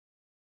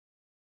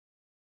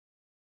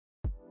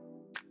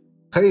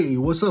Hey,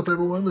 what's up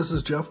everyone? This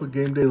is Jeff with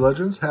Game Day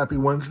Legends. Happy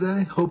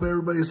Wednesday. Hope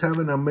everybody's having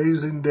an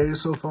amazing day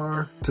so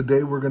far.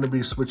 Today we're going to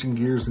be switching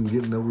gears and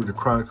getting over to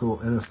Chronicle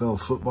NFL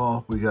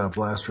football. We got a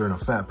blaster and a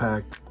fat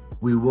pack.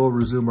 We will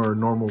resume our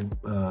normal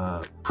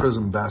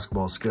PRIZM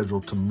basketball schedule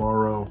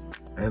tomorrow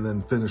and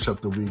then finish up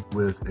the week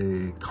with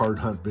a card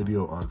hunt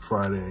video on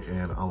Friday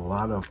and a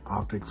lot of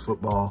optic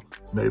football.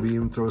 Maybe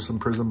even throw some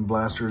PRIZM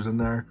blasters in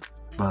there.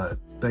 But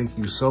thank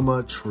you so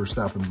much for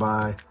stopping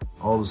by.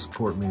 All the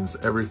support means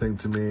everything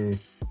to me.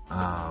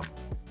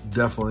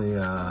 Definitely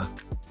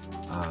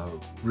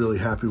really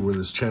happy where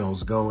this channel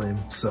is going.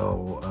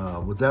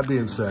 So with that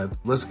being said,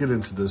 let's get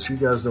into this. You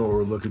guys know what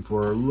we're looking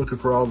for. We're looking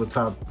for all the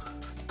top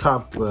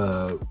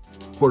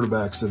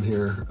quarterbacks in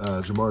here.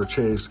 Jamar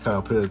Chase,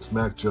 Kyle Pitts,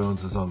 Mac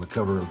Jones is on the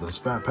cover of this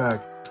fat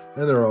pack,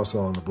 and they're also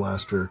on the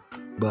blaster.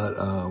 But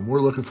we're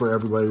looking for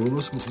everybody. We're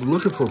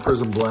looking for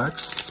PRIZM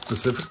Blacks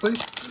specifically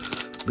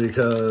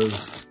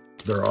because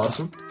they're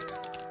awesome.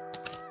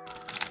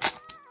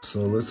 So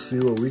let's see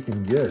what we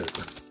can get.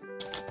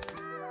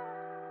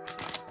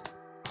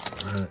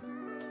 All right,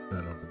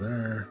 that over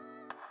there.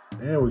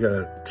 And we got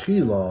a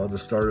T-Law to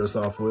start us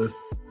off with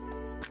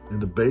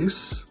into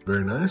base.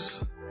 Very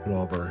nice. Put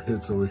all of our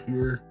hits over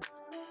here.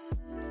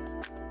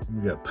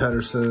 We got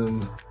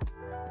Patterson.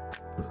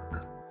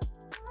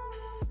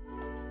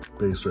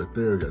 Base right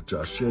there. We got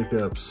Josh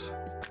Jacobs,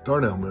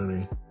 Darnell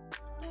Mooney,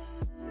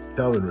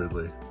 Calvin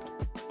Ridley,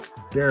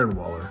 Darren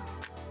Waller,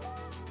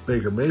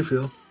 Baker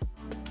Mayfield,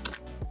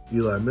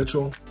 Eli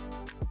Mitchell.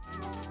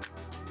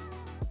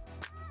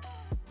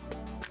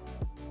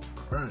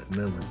 All right, and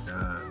then we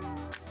got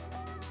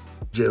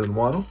Jalen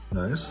Waddle.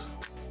 Nice.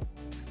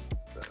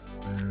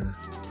 There.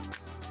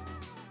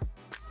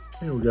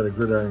 And we got a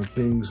Gridiron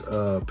Kings,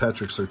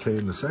 Patrick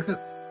Surtain II.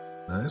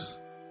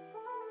 Nice.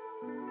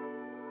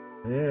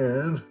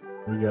 And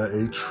we got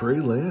a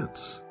Trey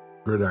Lance,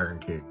 Gridiron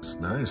Kings.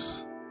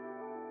 Nice.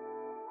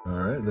 All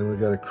right, then we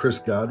got a Chris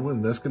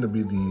Godwin. That's going to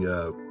be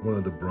the one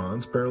of the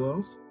bronze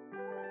parallels.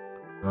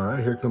 All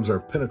right, here comes our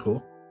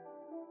pinnacle.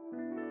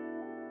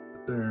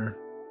 There.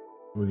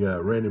 We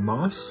got Randy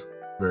Moss.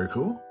 Very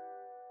cool.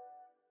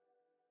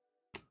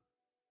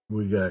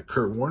 We got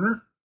Kurt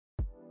Warner.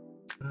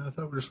 I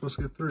thought we were supposed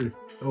to get 3.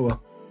 Oh,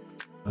 well.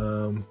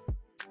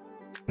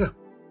 Yeah.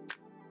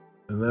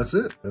 And that's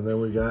it. And then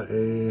we got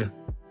a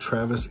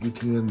Travis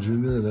Etienne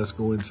Jr., and that's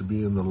going to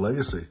be in the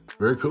Legacy.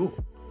 Very cool.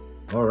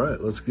 All right,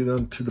 let's get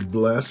on to the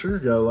blaster.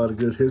 Got a lot of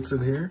good hits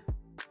in here.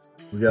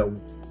 We got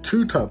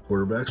 2 top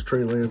quarterbacks,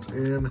 Trey Lance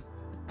and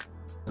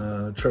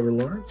Trevor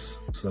Lawrence.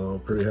 So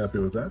pretty happy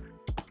with that.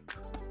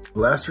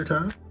 Blaster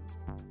time.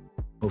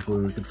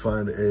 Hopefully we can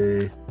find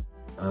a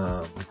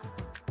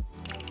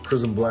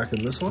PRIZM Black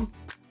in this one.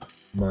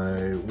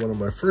 One of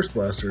my first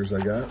blasters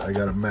I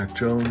got a Mac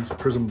Jones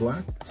PRIZM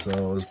Black, so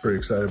I was pretty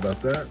excited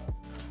about that.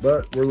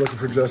 But we're looking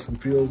for Justin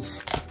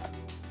Fields.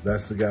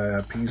 That's the guy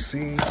at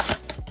PC.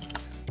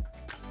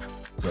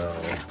 So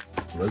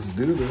let's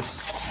do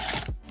this.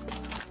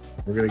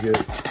 We're gonna get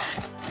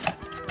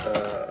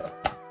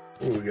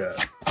what we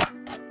got?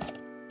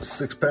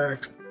 6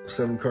 packs,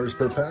 7 cards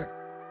per pack.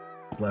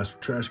 Blaster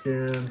trash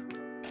can.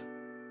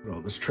 Put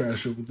all this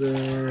trash over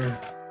there.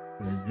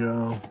 There you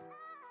go.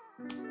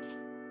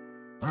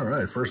 All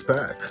right, first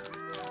pack.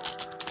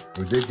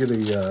 We did get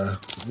a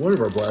one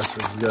of our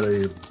blasters. We got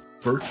a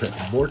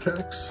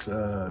Vortex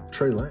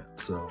Trey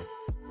Lance, so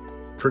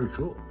pretty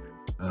cool.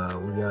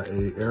 We got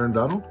a Aaron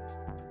Donald,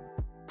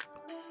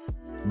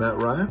 Matt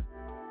Ryan,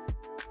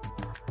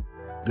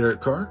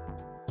 Derek Carr.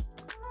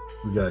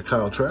 We got a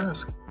Kyle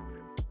Trask.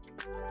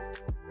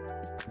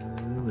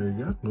 And there you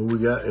go. We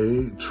got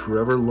a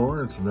Trevor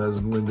Lawrence, and that's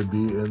going to be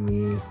in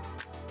the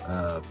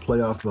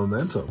playoff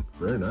momentum.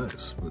 Very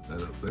nice. Put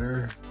that up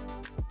there.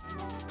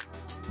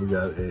 We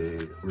got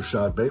a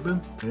Rashad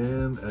Bateman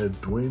and a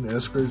Dwayne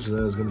Eskridge, and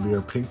that is going to be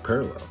our pink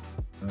parallel.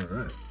 All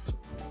right. So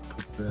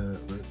put that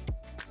right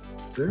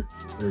there.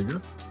 There you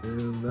go.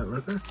 And that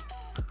right there.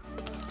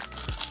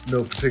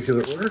 No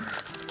particular order.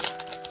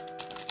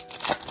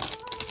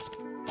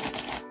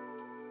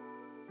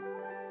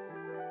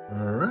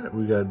 All right,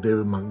 we got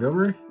David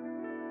Montgomery.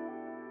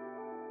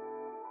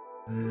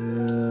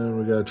 And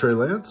we got Trey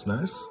Lance,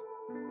 nice.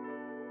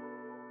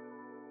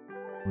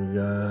 We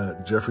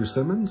got Jeffrey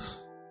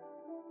Simmons.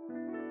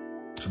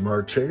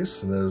 Jamar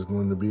Chase, and that is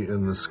going to be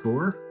in the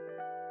score.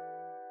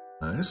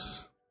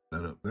 Nice.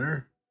 That up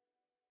there.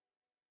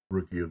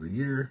 Rookie of the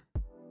Year.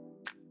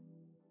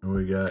 And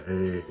we got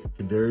a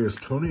Kadarius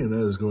Toney, and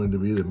that is going to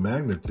be the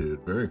Magnitude.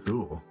 Very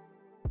cool.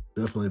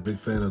 Definitely a big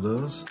fan of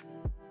those.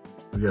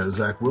 We got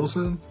Zach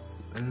Wilson,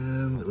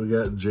 and we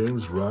got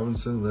James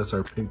Robinson. That's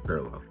our pink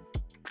parallel.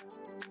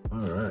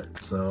 All right,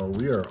 so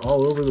we are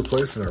all over the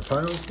place in our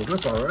piles, but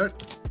that's all right.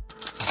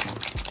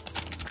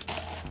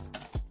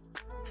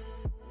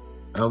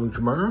 Alvin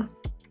Kamara,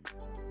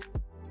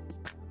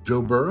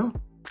 Joe Burrow,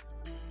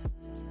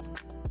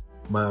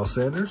 Miles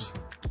Sanders,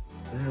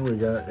 and we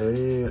got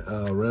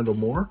a Randall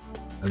Moore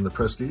and the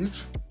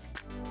Prestige.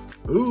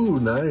 Ooh,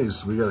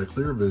 nice. We got a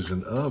clear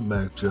vision of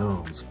Mac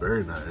Jones.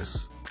 Very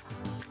nice.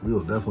 We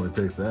will definitely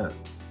take that.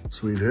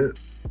 Sweet hit.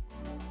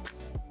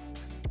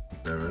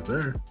 That right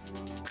there.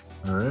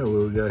 All right,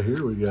 what we got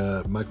here? We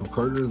got Michael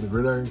Carter and the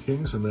Gridiron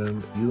Kings, and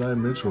then Eli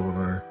Mitchell in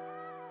our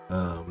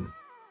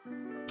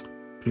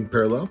pink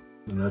parallel.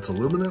 And that's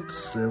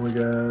Illuminance. And we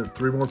got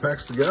 3 more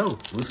packs to go.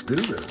 Let's do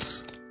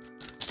this.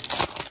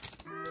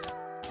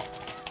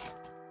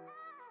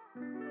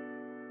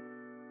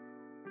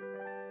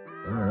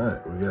 All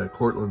right, we got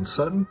Cortland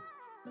Sutton.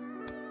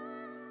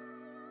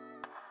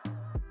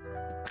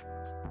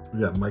 We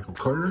got Michael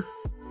Carter.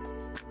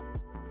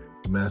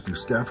 Matthew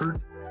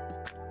Stafford.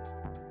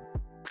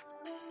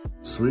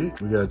 Sweet.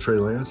 We got Trey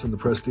Lance in the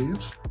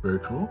Prestige. Very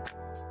cool.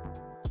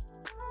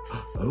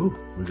 Oh,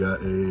 we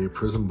got a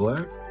PRIZM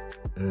Black.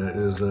 It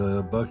is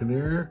a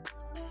Buccaneer.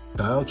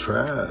 Kyle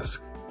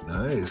Trask.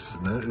 Nice.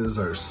 And that is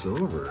our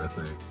silver, I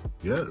think.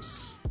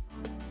 Yes.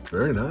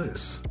 Very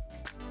nice.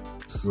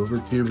 Silver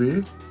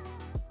QB.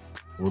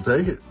 We'll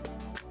take it.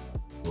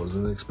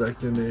 Wasn't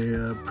expecting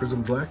a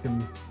PRIZM Black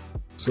and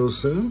so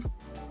soon.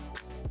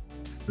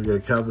 We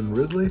got Calvin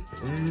Ridley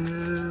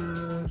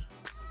and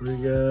we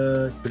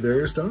got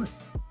Kadarius Toney.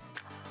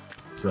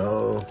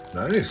 So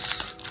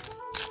nice.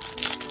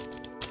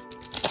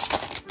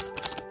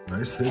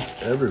 Nice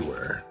hits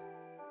everywhere.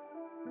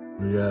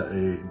 We got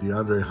a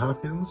DeAndre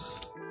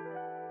Hopkins,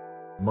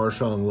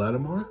 Marshawn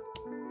Lattimore.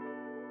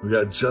 We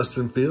got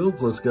Justin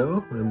Fields, let's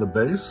go, in the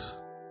base.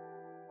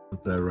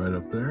 Put that right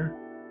up there.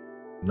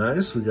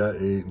 Nice, we got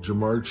a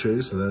Jamar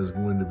Chase, and that is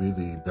going to be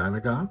the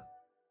Dynagon.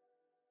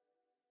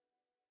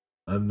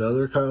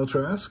 Another Kyle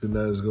Trask, and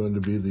that is going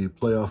to be the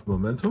Playoff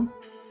Momentum.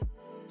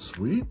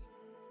 Sweet.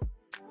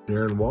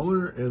 Darren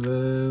Waller, and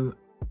then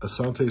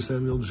Asante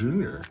Samuel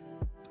Jr.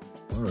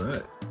 All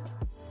right.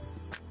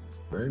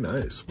 Very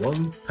nice.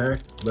 1 pack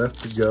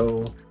left to go.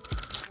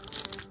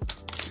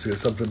 Let's get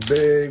something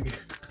big.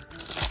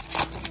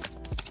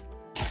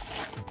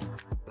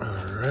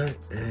 All right,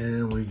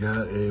 and we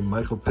got a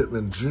Michael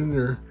Pittman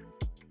Jr.,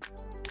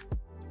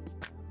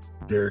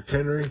 Derrick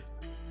Henry,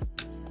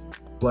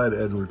 Clyde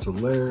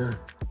Edwards-Helaire,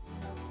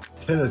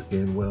 Kenneth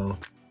Gainwell.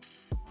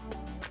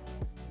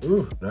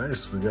 Ooh,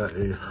 nice. We got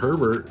a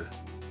Herbert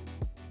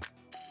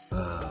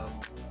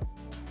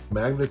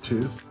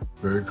Magnitude.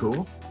 Very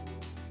cool.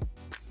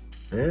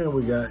 And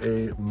we got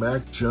a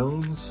Mac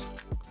Jones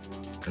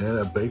and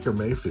a Baker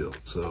Mayfield.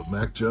 So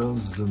Mac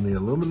Jones is in the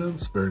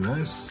Illuminance. Very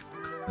nice.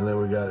 And then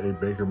we got a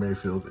Baker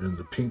Mayfield in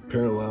the pink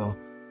parallel.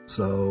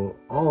 So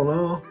all in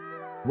all,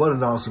 what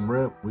an awesome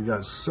rip. We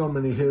got so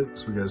many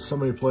hits. We got so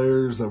many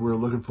players that we're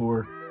looking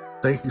for.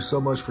 Thank you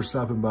so much for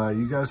stopping by.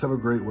 You guys have a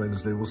great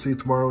Wednesday. We'll see you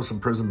tomorrow with some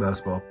PRIZM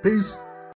basketball. Peace.